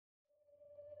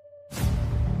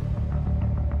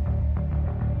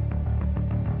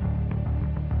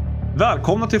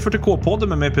Välkomna till 40K-podden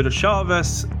med mig Pedro.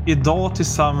 Idag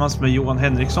tillsammans med Johan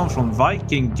Henriksson från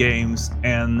Viking Games.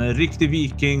 En riktig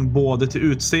viking både till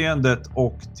utseendet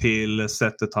och till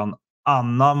sättet han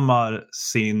anammar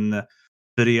sin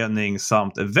förening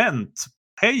samt event.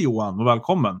 Hej Johan och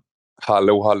välkommen.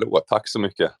 Hallå, tack så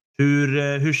mycket.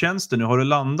 Hur känns det nu? Har du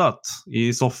landat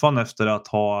i soffan efter att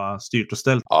ha styrt och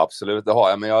ställt? Ja, absolut, det har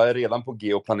jag. Men jag är redan på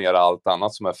G och planerar allt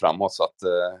annat som är framåt. Så att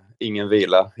ingen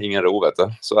vila, ingen ro, vet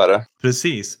du. Så är det.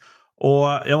 Precis. Och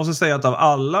jag måste säga att av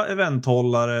alla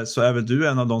eventhållare så är väl du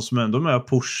en av de som ändå med och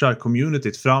pushar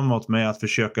communityt framåt med att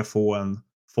försöka få en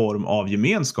form av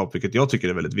gemenskap, vilket jag tycker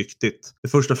är väldigt viktigt. Det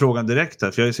första frågan direkt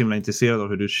här, för jag är så himla intresserad av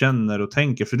hur du känner och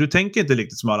tänker. För du tänker inte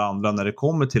riktigt som alla andra när det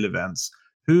kommer till events.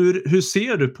 Hur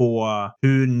ser du på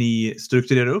hur ni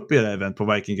strukturerar upp era event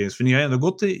på Viking Games? För ni har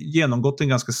ändå genomgått en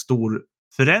ganska stor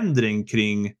förändring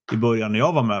kring i början när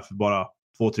jag var med för bara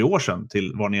 2-3 år sedan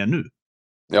till var ni är nu.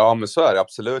 Ja, men så är det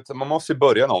absolut. Man måste ju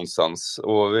börja någonstans.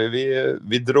 Och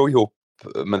vi drog ihop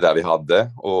med det vi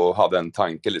hade och hade en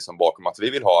tanke liksom bakom att vi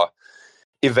vill ha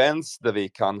events där vi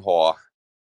kan ha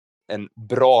en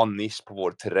bra nisch på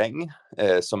vår terräng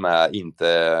som är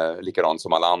inte likadant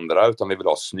som alla andra, utan vi vill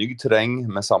ha snygg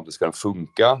terräng men samtidigt ska den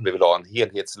funka. Vi vill ha en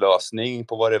helhetslösning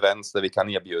på våra events där vi kan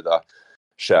erbjuda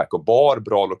käk och bar,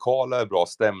 bra lokaler, bra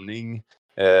stämning.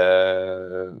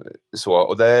 Så,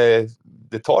 och det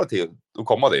tar tid att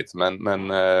komma dit, men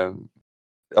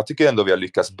jag tycker ändå vi har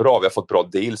lyckats bra. Vi har fått bra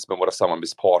deals med våra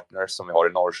samarbetspartners som vi har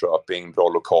i Norrköping, bra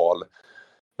lokal.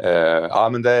 Ja,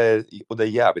 men det är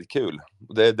jävligt kul.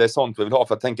 Det är sånt vi vill ha,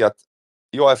 för jag tänker att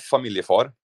jag är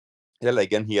familjefar. Jag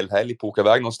lägger en hel helg på att åka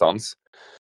iväg någonstans.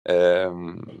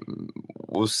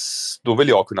 Och då vill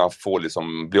jag kunna få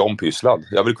bli ompysslad.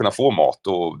 Jag vill kunna få mat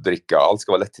och dricka. Allt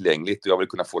ska vara lättillgängligt. Och jag vill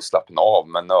kunna få slappna av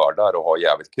med nördar och ha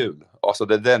jävligt kul. Alltså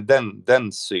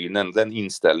den synen, den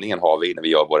inställningen har vi när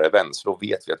vi gör våra events. För då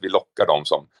vet vi att vi lockar dem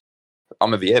som... Ja,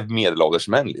 men vi är medelålders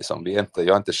män liksom. Jag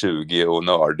är inte 20 och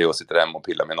nördig och sitter hemma och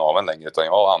pillar med naveln längre. Utan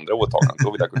jag har andra åtaganden.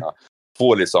 Då vill jag kunna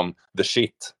få the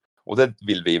shit. Och det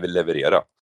vill vi leverera.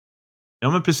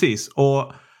 Ja, men precis.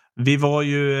 Och vi var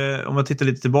ju, om jag tittar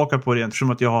lite tillbaka på det,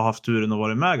 eftersom att jag har haft turen att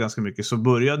vara med ganska mycket, så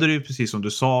började det ju precis som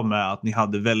du sa med att ni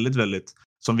hade väldigt, väldigt,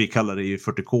 som vi kallar det i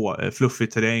 40K,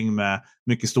 fluffig terräng med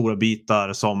mycket stora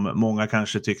bitar som många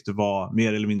kanske tyckte var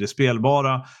mer eller mindre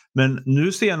spelbara. Men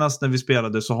nu senast när vi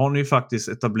spelade så har ni ju faktiskt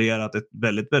etablerat ett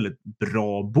väldigt, väldigt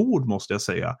bra bord, måste jag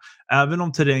säga. Även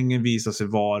om terrängen visar sig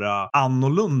vara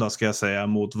annorlunda, ska jag säga,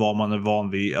 mot vad man är van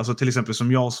vid. Alltså till exempel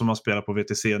som jag som har spelat på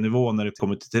VTC-nivå när det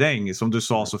kommer till terräng. Som du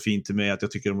sa så fint till mig att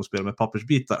jag tycker om att spela med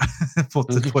pappersbitar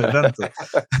på eventet.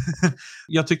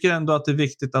 Jag tycker ändå att det är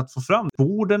viktigt att få fram.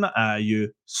 Borden är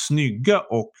ju snygga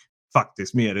och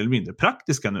faktiskt mer eller mindre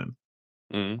praktiska nu.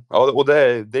 Ja, och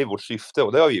det är vårt syfte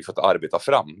och det har vi fått arbeta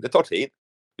fram. Det tar tid.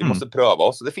 Vi måste pröva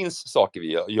oss. Det finns saker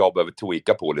jag behöver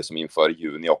tweaka på liksom inför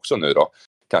juni också nu då.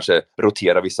 Kanske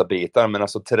rotera vissa bitar, men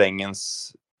alltså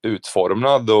terrängens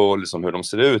utformad och liksom hur de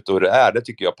ser ut och hur det är, det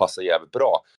tycker jag passar jävligt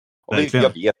bra. Och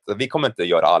jag vet, vi kommer inte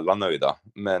göra alla nöjda,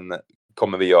 men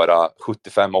kommer vi göra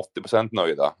 75-80%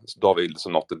 nöjda, så då har vi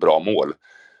liksom nått ett bra mål.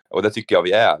 Och det tycker jag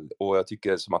vi är. Och jag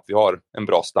tycker som att vi har en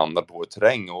bra standard på vår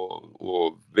terräng.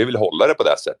 Och vi vill hålla det på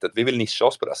det sättet. Vi vill nischa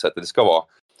oss på det sättet. Det ska vara,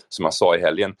 som jag sa i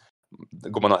helgen,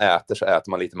 går man och äter så äter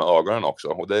man lite med ögonen också.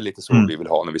 Och det är lite så vi vill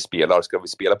ha när vi spelar. Ska vi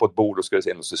spela på ett bord och ska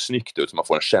det se snyggt ut. Så man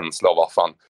får en känsla av vad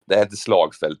fan, det är ett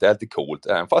slagfält, det är lite coolt.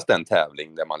 Även fast det är en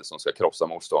tävling där man liksom ska krossa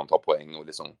motstånd, ta poäng och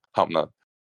liksom hamna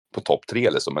på topp 3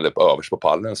 liksom, eller överst på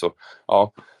pallen. Så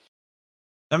ja.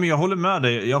 Ja, men jag håller med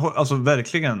dig. Alltså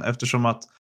verkligen, eftersom att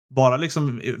bara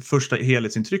liksom första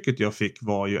helhetsintrycket jag fick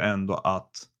var ju ändå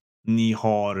att ni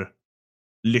har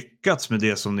lyckats med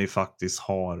det som ni faktiskt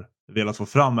har velat få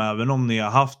fram. Även om ni har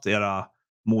haft era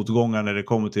motgångar när det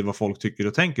kommer till vad folk tycker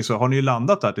och tänker, så har ni ju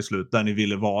landat där till slut där ni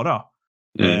ville vara.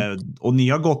 Och ni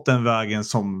har gått den vägen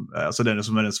alltså den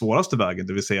som är den svåraste vägen,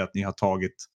 det vill säga att ni har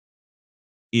tagit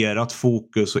ert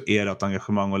fokus och ert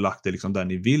engagemang och lagt det liksom där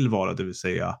ni vill vara, det vill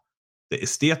säga det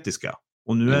estetiska.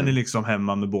 Och nu är ni liksom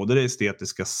hemma med både det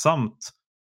estetiska samt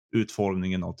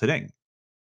utformningen av terräng.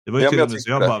 Det var ju till och med så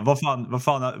jag bara,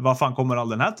 vad fan kommer all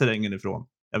den här terrängen ifrån?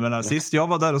 Jag menar, sist jag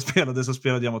var där och spelade så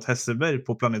spelade jag mot Hässelberg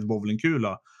på Planet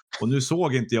Bowlingkula. Och nu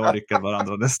såg inte jag och Rickard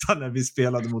varandra nästan när vi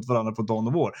spelade mot varandra på dagen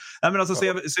och vår. Nej, men alltså,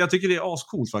 så jag tycker det är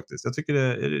ascoolt faktiskt. Jag tycker det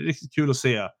är riktigt kul att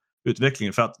se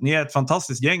utvecklingen. För att ni är ett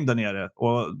fantastiskt gäng där nere.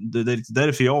 Och det är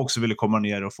därför jag också ville komma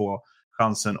ner och få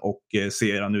chansen och se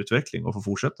er utveckling och få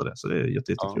fortsätta det. Så det är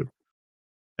jättekul.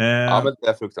 Ja, men det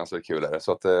är fruktansvärt kul.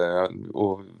 Så att,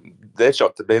 och det är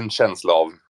klart, det blir en känsla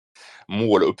av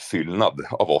måluppfyllnad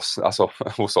av oss, alltså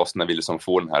hos oss när vi liksom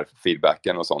får den här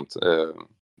feedbacken och sånt.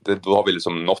 Då har vi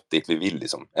liksom nått dit vi vill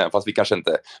liksom. Även fast vi kanske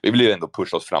inte, vi vill ju ändå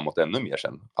pusha oss framåt ännu mer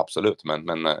sen, absolut,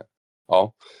 men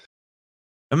ja.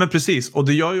 Ja men precis, och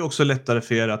det gör ju också lättare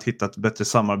för er att hitta ett bättre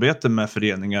samarbete med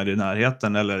föreningar i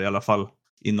närheten, eller i alla fall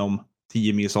inom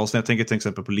 10 mils avstånd. Jag tänker till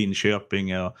exempel på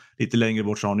Linköping, och lite längre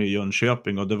bort så har ni ju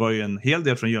Jönköping, och det var ju en hel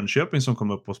del från Jönköping som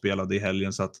kom upp och spelade i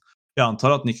helgen, så att jag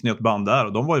antar att ni knöt band där,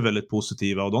 och de var ju väldigt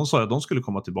positiva, och de sa att de skulle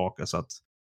komma tillbaka, så att...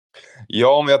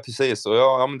 Ja, men precis,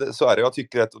 och men så är det. Jag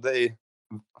tycker att, och det är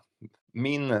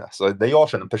alltså, det jag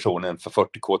känner personen för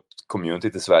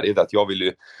 40K-community i Sverige, är att jag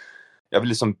vill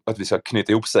liksom att vi ska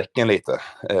knyta ihop säcken lite.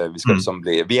 Vi ska liksom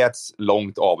vi är ett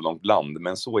långt avlångt land,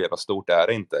 men så jävla stort är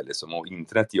det inte liksom. Och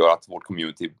internet gör att vårt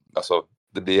community, alltså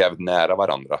det blir jävligt nära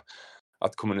varandra.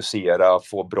 Att kommunicera,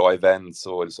 få bra events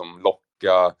och liksom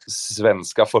locka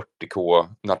svenska 40K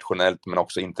nationellt men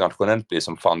också internationellt blir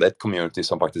som fan, det är ett community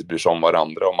som faktiskt bryr sig om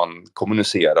varandra, och man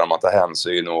kommunicerar, man tar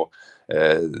hänsyn, och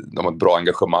de har ett bra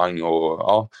engagemang, och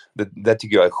ja, det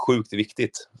tycker jag är sjukt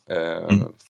viktigt.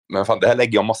 Men fan, det här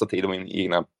lägger jag massa tid om min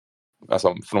egna,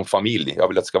 alltså från familj. Jag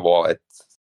vill att det ska vara ett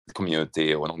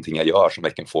community och någonting jag gör som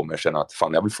verkligen får mig att känna att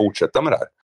fan, jag vill fortsätta med det här.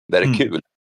 Det är kul.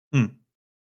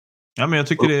 Ja, men jag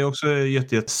tycker det är också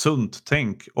jättesunt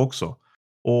tänk också.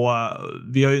 Och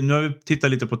nu har vi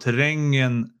tittat lite på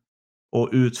terrängen och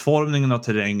utformningen av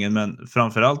terrängen, men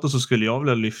framförallt så skulle jag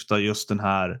vilja lyfta just den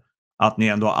här att ni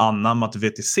ändå har anammat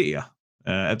VTC.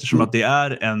 Eftersom att det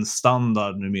är en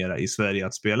standard numera i Sverige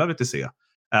att spela VTC.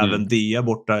 Även DIA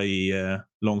borta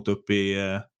långt upp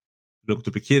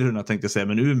i Kiruna tänkte jag säga,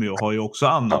 men Umeå har ju också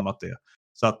anammat det.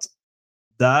 Så att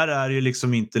där är ju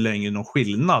liksom inte längre någon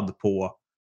skillnad på,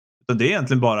 utan det är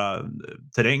egentligen bara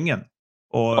terrängen.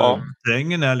 Och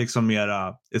terrängen är liksom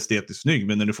mera estetiskt snygg,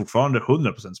 men den är fortfarande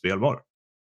 100% spelbar.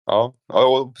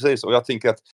 Ja, precis. Och jag tänker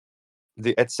att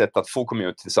det är ett sätt att få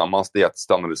community tillsammans, det är att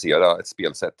standardisera ett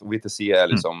spelsätt. Och VTC är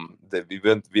liksom, vi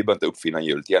behöver inte uppfinna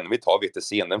hjulet igen. Vi tar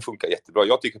VTC, den funkar jättebra.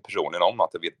 Jag tycker personligen om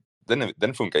att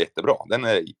den funkar jättebra. Den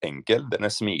är enkel, den är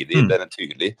smidig, den är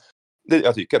tydlig.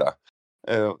 Jag tycker det.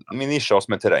 Min nischar oss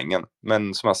med terrängen.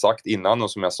 Men som jag sagt innan,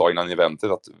 och som jag sa innan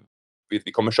eventet, att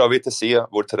vi kommer köra VTC.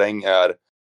 Vår terräng är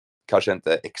kanske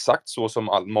inte exakt så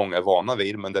som många är vana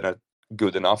vid, men den är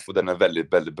good enough, och den är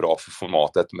väldigt, väldigt bra för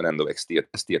formatet, men ändå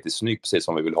estetiskt snygg, precis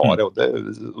som vi vill ha det.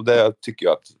 Och det tycker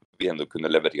jag att vi ändå kunde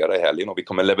leverera i helgen, och vi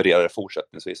kommer leverera det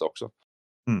fortsättningsvis också.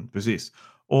 Precis.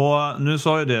 Och nu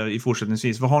sa jag det i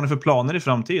fortsättningsvis. Vad har ni för planer i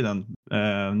framtiden?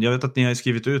 Jag vet att ni har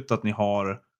skrivit ut att ni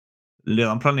har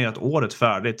redan planerat året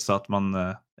färdigt, så att man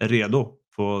är redo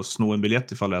för att sno en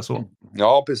biljett ifall det är så.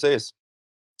 Ja, precis.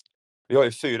 Vi har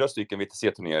ju 4 stycken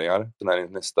VTC-turneringar. Den här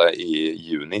nästa i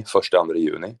juni, 1-2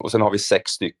 juni. Och sen har vi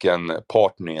 6 stycken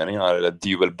partneringar, eller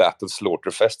Dual Battle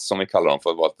Slaughterfest som vi kallar dem, för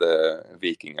att vara ett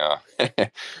vikinga.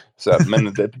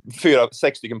 Men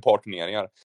 6 stycken partneringar.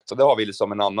 Så där har vi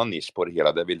liksom en annan nisch på det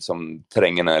hela. Där vi liksom,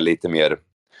 terrängen är lite mer,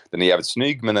 den är jävligt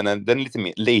snygg, men den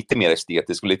är lite mer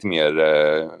estetisk och lite mer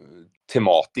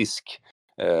tematisk.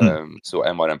 Så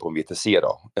än vad den på en VTC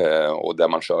då. Och där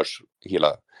man körs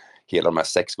hela de här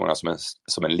 6 gångerna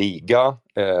som en liga,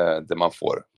 där man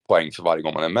får poäng för varje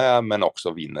gång man är med, men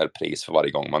också vinner pris för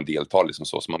varje gång man deltar, liksom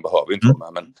så man behöver ju inte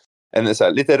vara med, men en så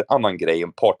här, lite annan grej,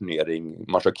 en partnering,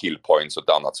 man kör kill points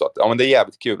och annat, så att ja, men det är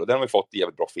jävligt kul, och den har vi fått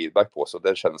jävligt bra feedback på, så det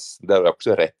är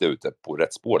också rätt ute på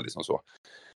rätt spår liksom så.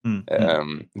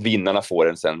 Vinnarna får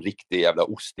en sen riktig jävla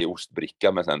ostig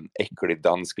ostbricka med sen äcklig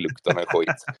dansk luktande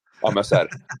skit. Ja, men så här,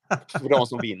 för de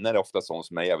som vinner är ofta sådana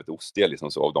som är jävligt ostiga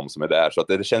liksom så, av de som är där, så att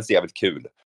det känns jävligt kul.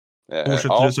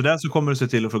 Fortsätter du sådär så kommer du se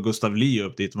till att få Gustav Lee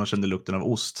upp dit, och man känner lukten av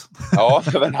ost. Ja,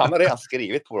 men han har redan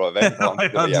skrivit på det.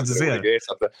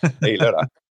 Jag gillar det.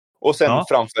 Och sen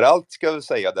framförallt ska jag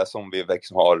säga det som vi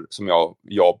har, som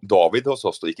jag David hos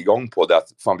oss då gick igång på, det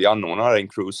att fan, vi anordnar en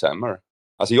cruise hammer.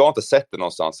 Alltså jag har inte sett det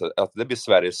någonstans, att det blir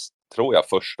Sveriges, tror jag,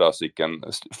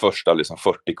 första liksom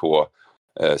 40K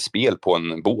spel på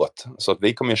en båt. Så att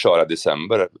vi kommer att köra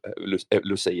december,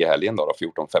 Lucia-helgen då,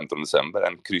 14-15 december,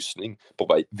 en kryssning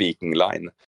på Viking Line,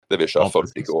 där vi kör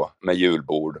 40K med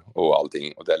julbord och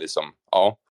allting. Och det är liksom,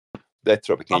 det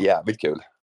tror jag blir jävligt kul.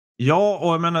 Ja,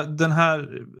 och jag menar, den här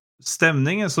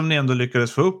stämningen som ni ändå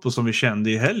lyckades få upp och som vi kände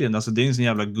i helgen, alltså det är en sån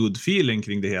jävla good feeling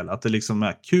kring det hela. Att det liksom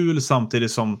är kul,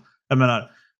 samtidigt som, jag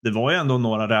menar, det var ju ändå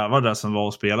några rävar där som var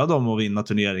och spelade om att vinna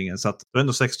turneringen. Så att det var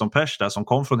ändå 16 pers där som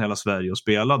kom från hela Sverige och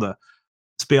spelade.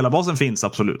 Spelarbasen finns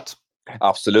absolut.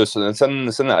 Absolut, sen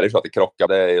är det så att det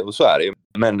krockar, och så är det ju.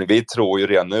 Men vi tror ju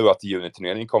redan nu att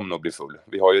juniturneringen kommer nog bli full.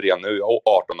 Vi har ju redan nu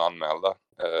 18 anmälda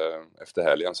efter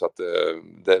helgen, så att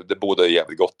det borde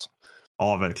jävligt gott.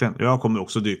 Ja, verkligen. Jag kommer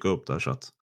också dyka upp där. Så att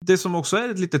det som också är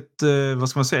ett litet, vad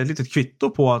ska man säga, ett litet kvitto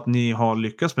på att ni har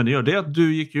lyckats med det är att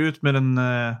du gick ut med den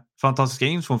fantastiska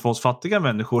infon för oss fattiga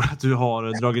människor. Att du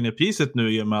har dragit ner priset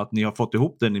nu i och med att ni har fått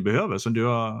ihop det ni behöver. Så du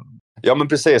har... Ja, men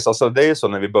precis. Alltså, det är så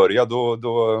när vi börjar.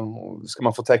 Då ska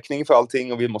man få täckning för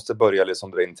allting och vi måste börja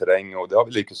liksom dra in terräng. Och det har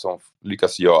vi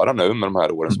lyckats göra nu med de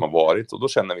här åren som har varit. Och då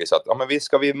känner vi så att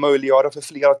ska vi möjliggöra för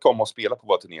fler att komma och spela på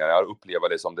våra turneringar och uppleva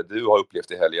det som det du har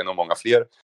upplevt i helgen och många fler.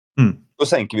 Då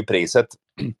sänker vi priset.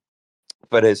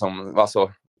 För det är som,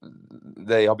 alltså,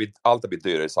 allt har blivit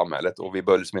dyrare i samhället och vi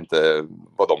bör liksom inte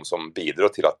vara de som bidrar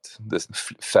till att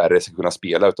färre ska kunna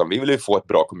spela, utan vi vill ju få ett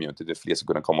bra community där fler ska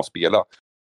kunna komma och spela.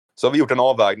 Så har vi gjort en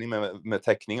avvägning med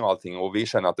täckning och allting och vi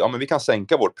känner att vi kan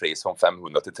sänka vårt pris från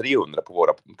 500 till 300 på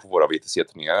våra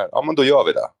VTC-turneringar. Ja, men då gör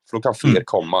vi det. För då kan fler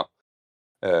komma.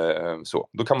 Så.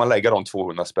 Då kan man lägga de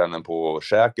 200 spännen på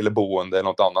käk eller boende eller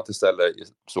något annat istället.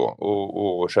 Så.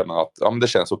 Och känna att det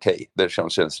känns okej. Det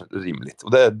känns rimligt.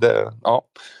 Och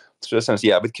så det känns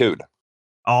jävligt kul.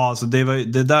 Ja, alltså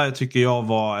det där tycker jag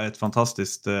var ett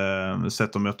fantastiskt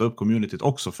sätt att möta upp communityt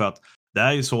också. För att det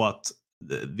är ju så att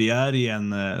vi är i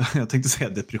en, jag tänkte säga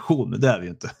depression, men det är vi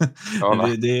inte. Ja,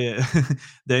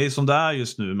 det är ju som det är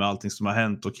just nu med allting som har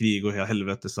hänt och krig och hela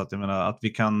helvete. Så att jag menar att vi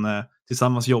kan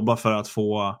tillsammans jobba för att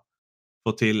få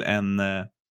till en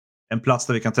plats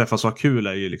där vi kan träffas och ha kul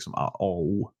är ju liksom A och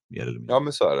O, mer eller mindre. Ja,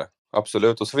 men så är det.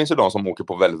 Absolut. Och så finns det de som åker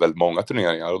på väldigt, väldigt många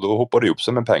turneringar och då hoppar det upp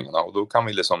sig med pengarna och då kan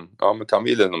vi liksom,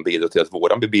 bidra till att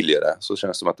våran blir billigare. Så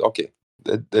känns det som att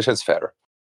det känns fair.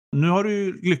 Nu har du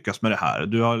ju lyckats med det här.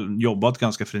 Du har jobbat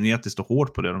ganska frenetiskt och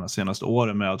hårt på det de här senaste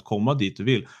åren med att komma dit du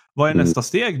vill. Vad är nästa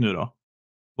steg nu då?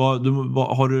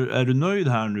 Är du nöjd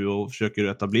här nu och försöker du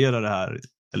etablera det här?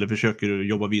 Eller försöker du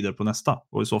jobba vidare på nästa?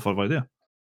 Och i så fall, vad är det?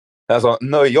 Alltså,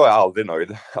 jag är aldrig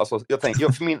nöjd. Alltså, jag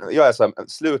är så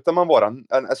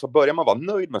här, börjar man vara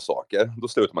nöjd med saker, då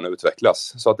slutar man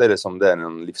utvecklas. Så att det är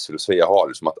en livsfilosofi jag har,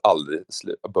 liksom att aldrig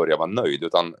börja vara nöjd,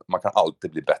 utan man kan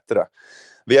alltid bli bättre.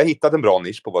 Vi har hittat en bra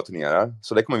nisch på våra turnéer,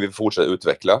 så det kommer vi fortsätta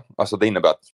utveckla. Alltså det innebär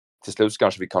att till slut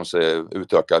kanske vi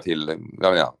utökar till,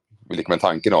 vi leker med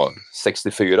tanken av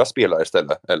 64 spelare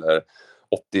istället, eller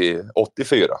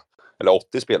 84, eller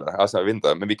 80 spelare. Alltså jag vet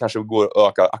inte, men vi kanske går och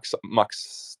ökar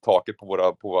maxtaket på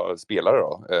våra spelare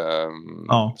då.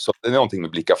 Så det är någonting vi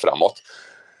blickar framåt.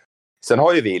 Sen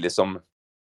har ju vi liksom,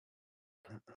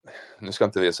 nu ska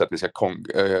inte vi säga att vi ska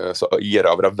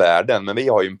erövra världen, men vi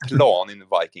har ju en plan i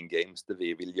Viking Games där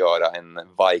vi vill göra en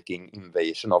Viking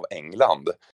Invasion av England.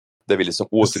 Där vi liksom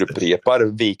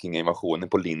återupprepar Viking-invasionen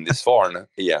på Lindisfarne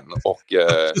igen. Och,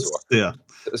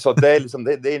 så det är liksom,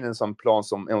 det är en sån plan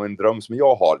en dröm som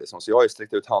jag har. Liksom. Så jag har ju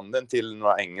sträckt ut handen till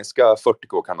några engelska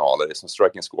 40K-kanaler, liksom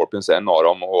Striking Scorpions är en av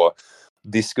dem, och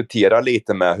diskutera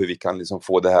lite med hur vi kan liksom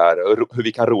få det här, hur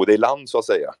vi kan ro det i land så att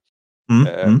säga.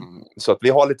 Så att vi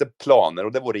har lite planer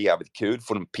och det vore jävligt kul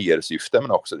för en PR-syfte,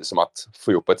 men också liksom att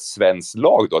få ihop ett svenskt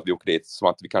lag då, att vi åker dit, som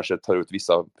att vi kanske tar ut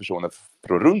vissa personer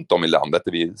från runt om i landet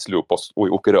där vi slår upp oss och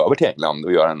åker över till England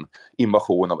och gör en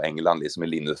invasion av England liksom i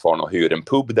Lindisfarne och hyr en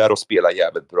pub där och spelar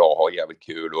jävligt bra, har jävligt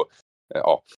kul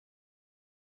och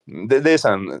det är så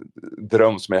en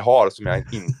dröm som jag har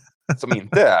som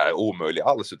inte är omöjlig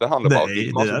alls, utan handlar bara om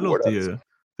det där låter ju,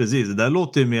 precis, det där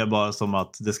låter ju mer bara som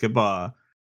att det ska bara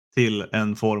till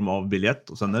en form av biljett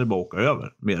och sen är det bara att åka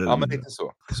över. Men lite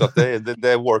så. Så att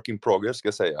det är work in progress ska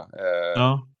jag säga.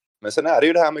 Men sen är det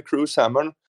ju det här med Cruise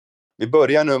Hammern. Vi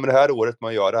börjar nu med det här året med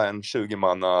att göra en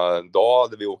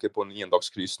 20-manna-dag där vi åker på en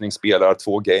endagskryssning, spelar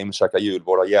 2 games, käkar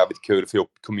julbord, har jävligt kul för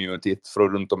ihop communityt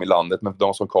från runt om i landet med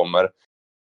de som kommer.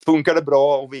 Funkar det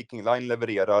bra och Viking Line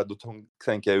levererar, då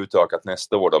tänker jag utökat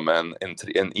nästa år då med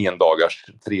en endagars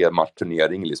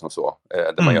 3-match-turnering liksom så.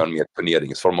 Där man gör en mer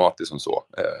turneringsformat liksom så.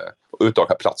 Och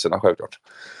utöka platserna självklart.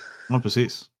 Ja,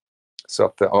 precis. Så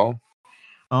att, ja.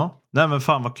 Ja, nej men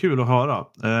fan vad kul att höra.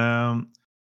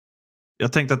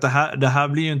 Jag tänkte att det här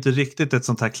blir ju inte riktigt ett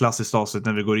sånt här klassiskt avsnitt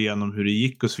när vi går igenom hur det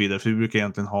gick och så vidare. För vi brukar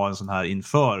egentligen ha en sån här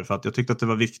inför. För att jag tyckte att det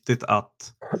var viktigt att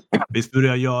vi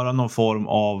börjar göra någon form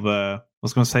av,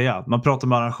 vad ska man säga? Man pratar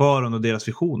med arrangören och deras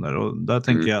visioner. Och där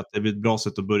tänker jag att det blir ett bra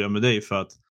sätt att börja med dig. För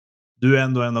att du är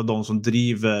ändå en av de som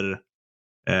driver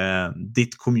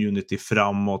ditt community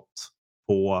framåt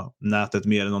på nätet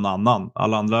mer än någon annan.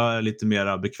 Alla andra är lite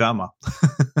mer bekväma.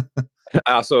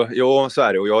 Alltså, så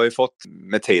är det. Och jag har ju fått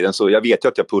med tiden, så jag vet ju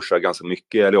att jag pushar ganska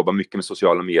mycket. Jag jobbar mycket med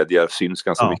sociala medier, syns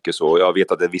ganska mycket så. Jag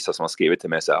vet att det är vissa som har skrivit till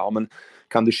mig så här, men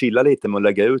kan du chilla lite med att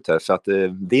lägga ut här? För att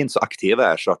det är inte så aktiva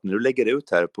här, så att när du lägger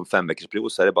ut här på en 5-veckorsperiod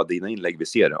så är det bara dina inlägg vi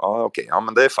ser. Okej,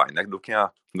 men det är fine. Då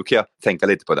kan jag tänka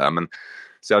lite på det här. Men,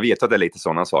 så jag vet att det är lite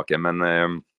sådana saker, men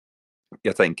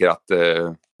jag tänker att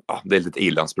det är lite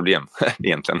ilandsproblem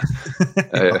egentligen.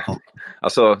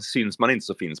 Alltså syns man inte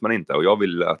så finns man inte. Och jag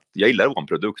gillar vår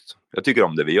produkt. Jag tycker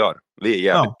om det vi gör. Vi är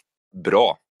jävligt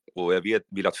bra. Och jag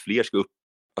vill att fler ska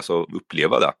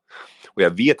uppleva det. Och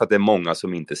jag vet att det är många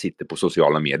som inte sitter på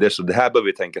sociala medier. Så det här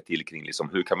behöver vi tänka till kring. Liksom,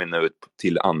 hur kan vi nå ut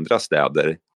till andra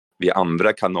städer via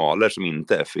andra kanaler som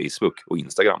inte är Facebook och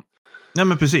Instagram? Ja,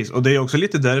 men precis. Och det är också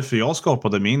lite därför jag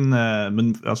skapade min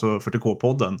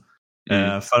 40K-podden.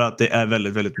 För att det är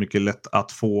väldigt, väldigt mycket lätt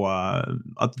att få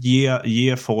att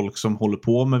ge folk som håller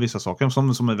på med vissa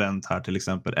saker som event här till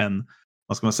exempel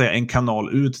en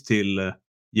kanal ut till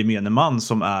gemene man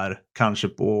som är kanske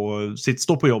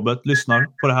står på jobbet, lyssnar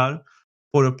på det här,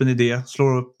 får upp en idé,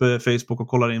 slår upp Facebook och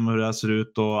kollar in hur det här ser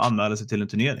ut och anmäler sig till en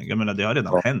turnering. Jag menar, det har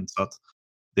redan hänt, så att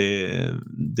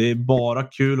det är bara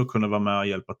kul att kunna vara med och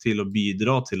hjälpa till och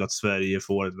bidra till att Sverige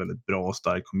får ett väldigt bra och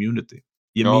starkt community.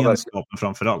 Gemenskapen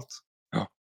framförallt.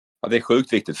 Ja, det är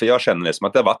sjukt viktigt, för jag känner det som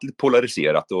att det har varit lite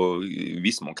polariserat och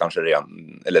viss mån kanske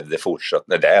redan, eller det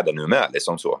fortsätter, det är det nu med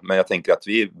liksom så. Men jag tänker att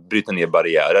vi bryter ner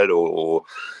barriärer och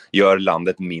gör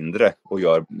landet mindre och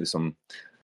gör liksom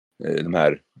de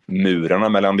här murarna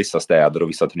mellan vissa städer och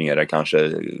vissa turnéer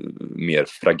kanske mer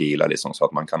fragila liksom, så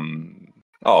att man kan,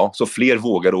 så fler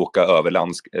vågar åka över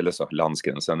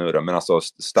landsgränsen nu då, men alltså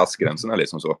stadsgränserna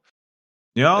liksom så.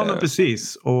 Ja, men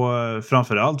precis. Och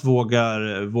framförallt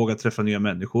våga träffa nya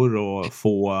människor och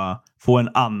få en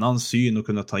annan syn och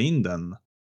kunna ta in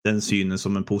den synen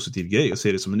som en positiv grej och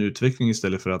se det som en utveckling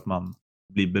istället för att man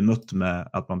blir bemött med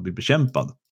att man blir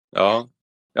bekämpad.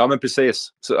 Ja, men precis.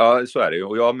 Så är det ju.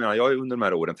 Och jag menar, jag har under de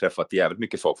här åren träffat jävligt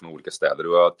mycket folk från olika städer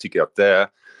och jag tycker att det är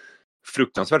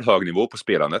fruktansvärt hög nivå på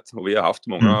spelandet. Och vi har haft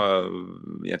många,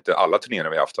 inte alla turnéer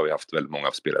vi har vi haft väldigt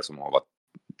många spelare som har varit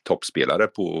toppspelare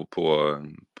på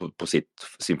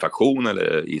sin faktion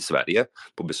eller i Sverige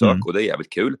på besök, och det är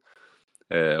jävligt kul.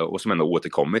 Och som ändå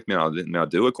återkommit med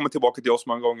du har kommit tillbaka till oss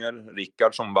många gånger.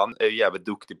 Rickard som vann är jävligt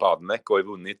duktig på Admec och har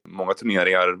vunnit många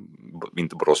turneringar,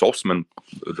 inte bara hos oss men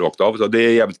rakt av, så det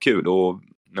är jävligt kul. Och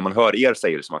när man hör er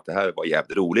säga det som att det här var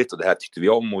jävligt roligt och det här tyckte vi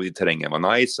om och terrängen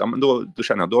var nice, men då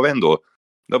känner jag att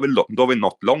då har vi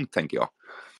nått långt, tänker jag.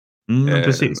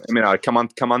 Precis. Jag menar,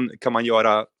 kan man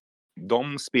göra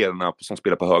de spelarna som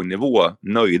spelar på hög nivå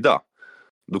nöjda,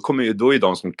 då är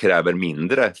de som kräver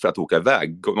mindre för att åka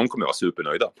iväg, de kommer vara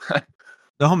supernöjda.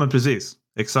 Ja, men precis.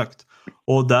 Exakt.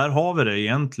 Och där har vi det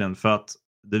egentligen, för att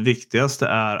det viktigaste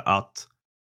är att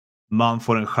man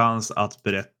får en chans att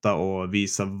berätta och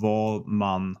visa vad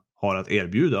man har att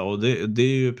erbjuda. Och det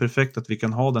är ju perfekt att vi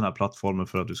kan ha den här plattformen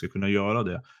för att du ska kunna göra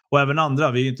det. Och även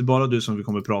andra, vi är inte bara du som vi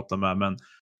kommer prata med, men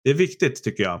det är viktigt,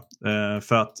 tycker jag.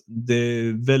 För att det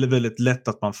är väldigt, väldigt lätt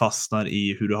att man fastnar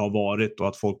i hur det har varit och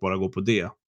att folk bara går på det.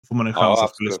 Får man en chans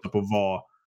att lyssna på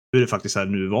hur det faktiskt är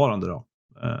nuvarande då.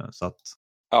 Så att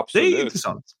absolut. Det är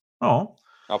intressant. Ja.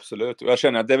 Absolut. Och jag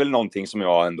känner att det är väl någonting som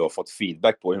jag ändå fått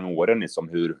feedback på genom åren, liksom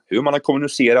hur man har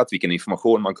kommunicerat, vilken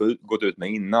information man gått ut med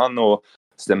innan och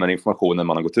stämmer informationen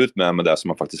man har gått ut med det som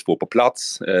man faktiskt får på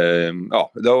plats.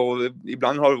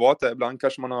 Ibland har det varit det, ibland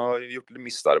kanske man har gjort lite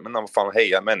missar, men vad fan,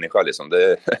 heja människa liksom,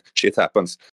 shit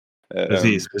happens.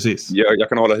 Precis. Jag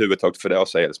kan hålla huvudet högt för det och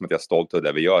säga det som att jag är stolt över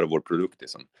det vi gör och vår produkt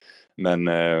liksom. Men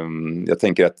jag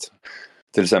tänker att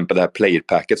till exempel det här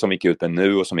playerpacket som vi gick ut med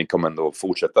nu och som vi kommer ändå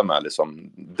fortsätta med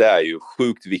liksom, det är ju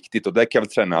sjukt viktigt, och där kan vi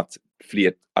träna att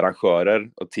fler arrangörer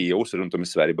och TOs runt om i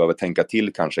Sverige behöver tänka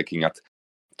till kanske kring att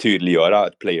tydliggöra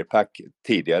ett playerpack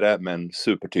tidigare, men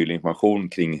supertydlig information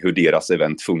kring hur deras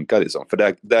event funkar liksom. För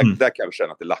där kan vi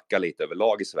känna att det lackar lite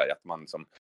överlag i Sverige, att man liksom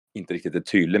inte riktigt är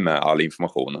tydlig med all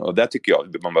information, och där tycker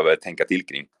jag man behöver tänka till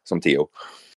kring som TO.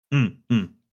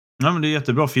 Ja, men det är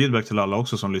jättebra feedback till alla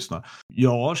också som lyssnar.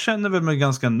 Jag känner väl mig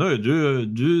ganska nöjd.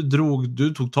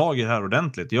 Du tog tag i det här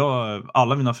ordentligt.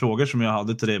 Alla mina frågor som jag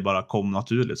hade till dig bara kom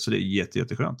naturligt, så det är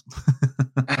jätteskönt.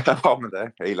 Ja,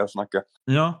 men jag gillar att snacka.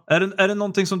 Ja, är det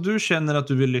någonting som du känner att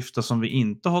du vill lyfta som vi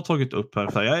inte har tagit upp här?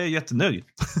 För jag är jättenöjd.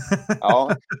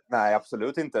 Ja, nej,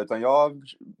 absolut inte. Utan jag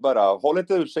bara håller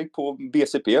lite utsikt på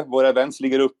BCP. Våra events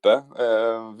ligger uppe.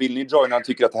 Vill ni joina och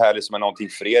tycker att det här liksom är någonting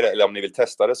för er, eller om ni vill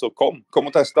testa det, så kom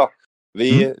och testa.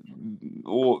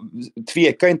 Och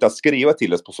tveka inte att skriva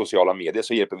till oss på sociala medier,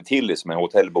 så hjälper vi till liksom med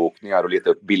hotellbokningar och lite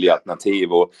upp billiga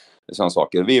alternativ och sådana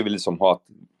saker.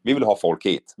 Vi vill ha folk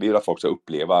hit. Vi vill ha folk som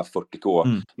uppleva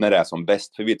 40K när det är som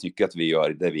bäst, för vi tycker att vi gör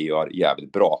det vi gör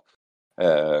jävligt bra.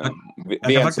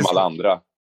 Vi är inte som alla andra.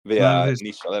 Vi är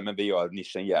nischade, men vi gör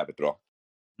nischen jävligt bra.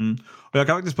 Och jag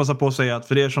kan faktiskt passa på att säga att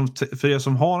för er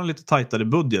som har en lite tajtare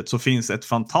budget, så finns ett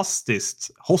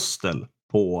fantastiskt hostel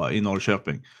i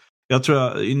Norrköping. Jag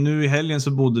tror nu i helgen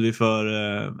så bodde vi för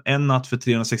en natt för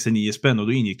 369 spänn och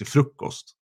då ingick det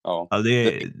frukost. Ja. Alltså,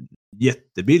 det är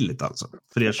jättebilligt alltså.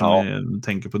 För er som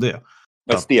tänker på det.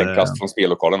 Ett stenkast från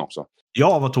spellokalen också.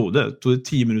 Ja, vad tog det? Tog det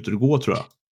 10 minuter att gå tror jag.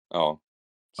 Ja.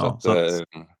 Så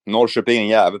Norrköping är en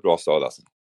jävligt bra stad alltså.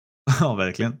 Ja,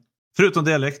 verkligen. Förutom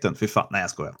dialekten. Fy fan. Nej, jag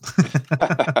skojar.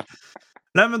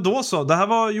 Nej, men då så. Det här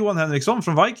var Johan Henriksson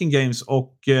från Viking Games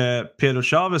och Pedro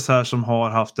Chavez här som har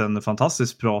haft en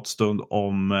fantastisk pratstund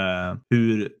om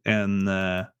hur en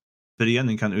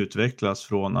förening kan utvecklas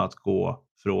från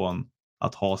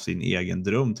att ha sin egen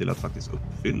dröm till att faktiskt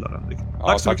uppfylla den.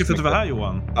 Tack så mycket för att du var här,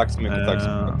 Johan. Tack så mycket.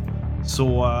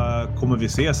 Så kommer vi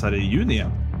ses här i juni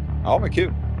igen. Ja, men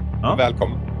kul. Ja.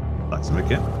 Välkommen. Tack så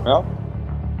mycket. Ja.